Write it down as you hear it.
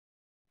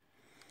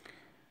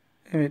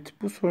Evet,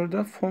 bu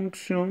soruda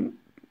fonksiyonun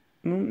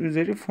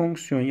üzeri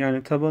fonksiyon,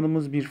 yani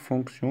tabanımız bir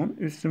fonksiyon,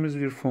 üstümüz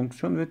bir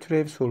fonksiyon ve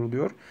türev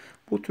soruluyor.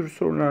 Bu tür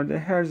sorularda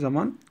her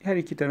zaman her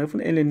iki tarafın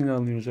elenini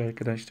alıyoruz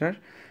arkadaşlar.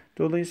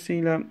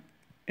 Dolayısıyla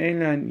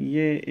ln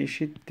y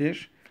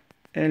eşittir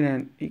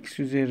ln x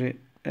üzeri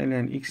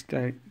ln x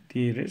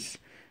deriz.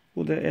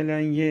 Bu da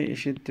ln y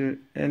eşittir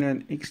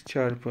ln x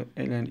çarpı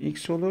ln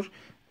x olur.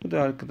 Bu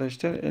da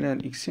arkadaşlar ln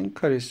x'in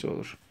karesi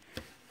olur.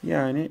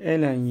 Yani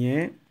ln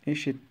y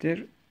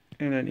eşittir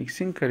ln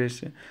x'in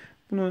karesi.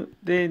 Bunu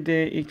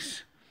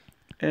ddx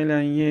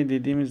ln y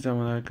dediğimiz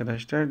zaman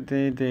arkadaşlar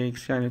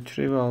ddx, yani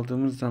türevi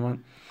aldığımız zaman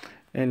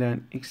ln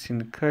x'in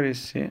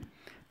karesi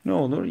ne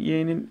olur?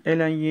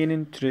 Ln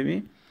y'nin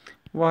türevi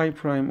y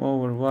prime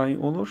over y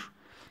olur.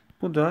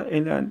 Bu da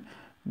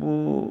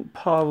bu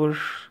power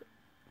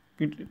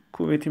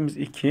kuvvetimiz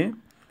 2.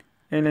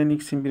 Ln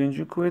x'in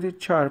birinci kuvveti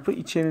çarpı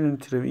içerinin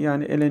türevi,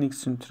 yani ln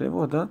x'in türevi,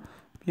 o da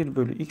 1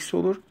 bölü x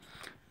olur.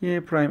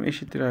 Y prime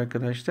eşittir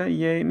arkadaşlar.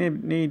 Y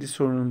neydi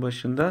sorunun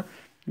başında?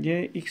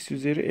 Y x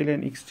üzeri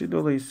ln x'ti.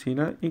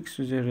 Dolayısıyla x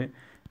üzeri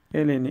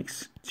ln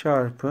x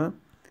çarpı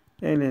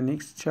ln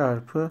x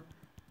çarpı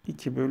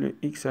 2 bölü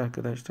x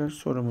arkadaşlar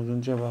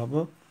sorumuzun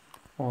cevabı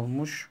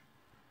olmuş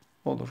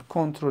olur.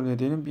 Kontrol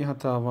edelim, bir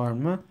hata var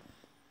mı?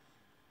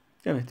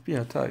 Evet, bir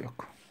hata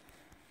yok.